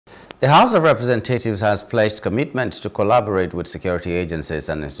The House of Representatives has pledged commitment to collaborate with security agencies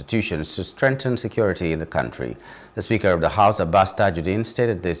and institutions to strengthen security in the country. The Speaker of the House, Abbas Tajudeen,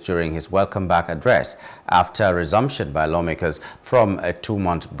 stated this during his welcome back address after resumption by lawmakers from a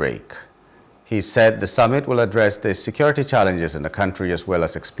 2-month break. He said the summit will address the security challenges in the country as well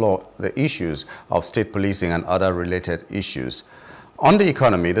as explore the issues of state policing and other related issues. On the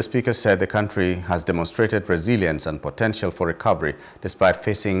economy, the Speaker said the country has demonstrated resilience and potential for recovery despite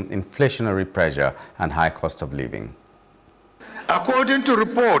facing inflationary pressure and high cost of living. According to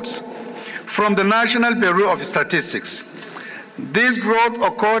reports from the National Bureau of Statistics, this growth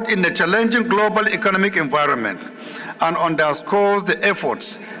occurred in a challenging global economic environment and underscores the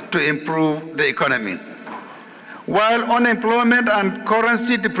efforts to improve the economy. While unemployment and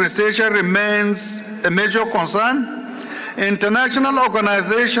currency depreciation remains a major concern, international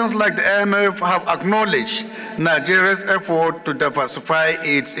organizations like the IMF have acknowledged Nigeria's effort to diversify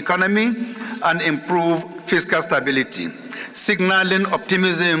its economy and improve fiscal stability, signaling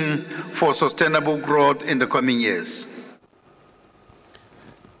optimism for sustainable growth in the coming years.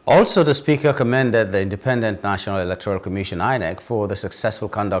 Also, the Speaker commended the Independent National Electoral Commission (INEC) for the successful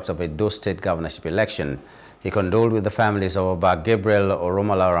conduct of a Edo State governorship election. He condoled with the families of Oba Gabriel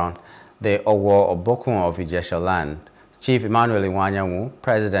Oromolaran, the Owo Obokun of Ijesha land, Chief Emmanuel Iwanyanwu,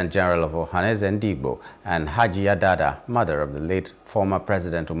 President General of Ohaneze Ndigbo, and Haji Adada, mother of the late former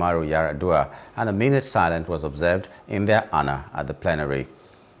President Umaru Yar'Adua, and a minute silence was observed in their honor at the plenary.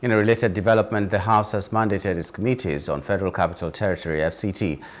 In a related development, the House has mandated its committees on Federal Capital Territory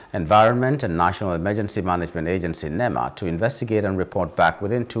 (FCT), Environment and National Emergency Management Agency (NEMA) to investigate and report back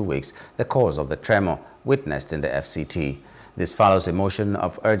within 2 weeks the cause of the tremor witnessed in the FCT. This follows a motion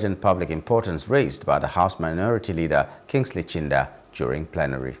of urgent public importance raised by the House Minority Leader Kingsley Chinda during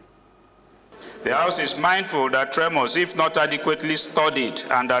plenary. The House is mindful that tremors, if not adequately studied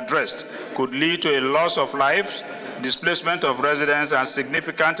and addressed, could lead to a loss of lives, displacement of residents, and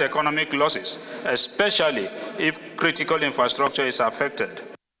significant economic losses, especially if critical infrastructure is affected.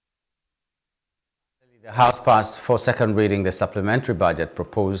 The House passed for second reading the supplementary budget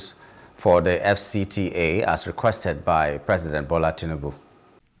proposed for the FCTA as requested by President Bola Tinubu.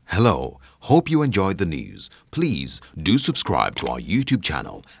 Hello, hope you enjoyed the news. Please do subscribe to our YouTube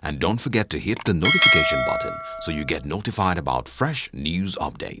channel and don't forget to hit the notification button so you get notified about fresh news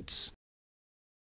updates.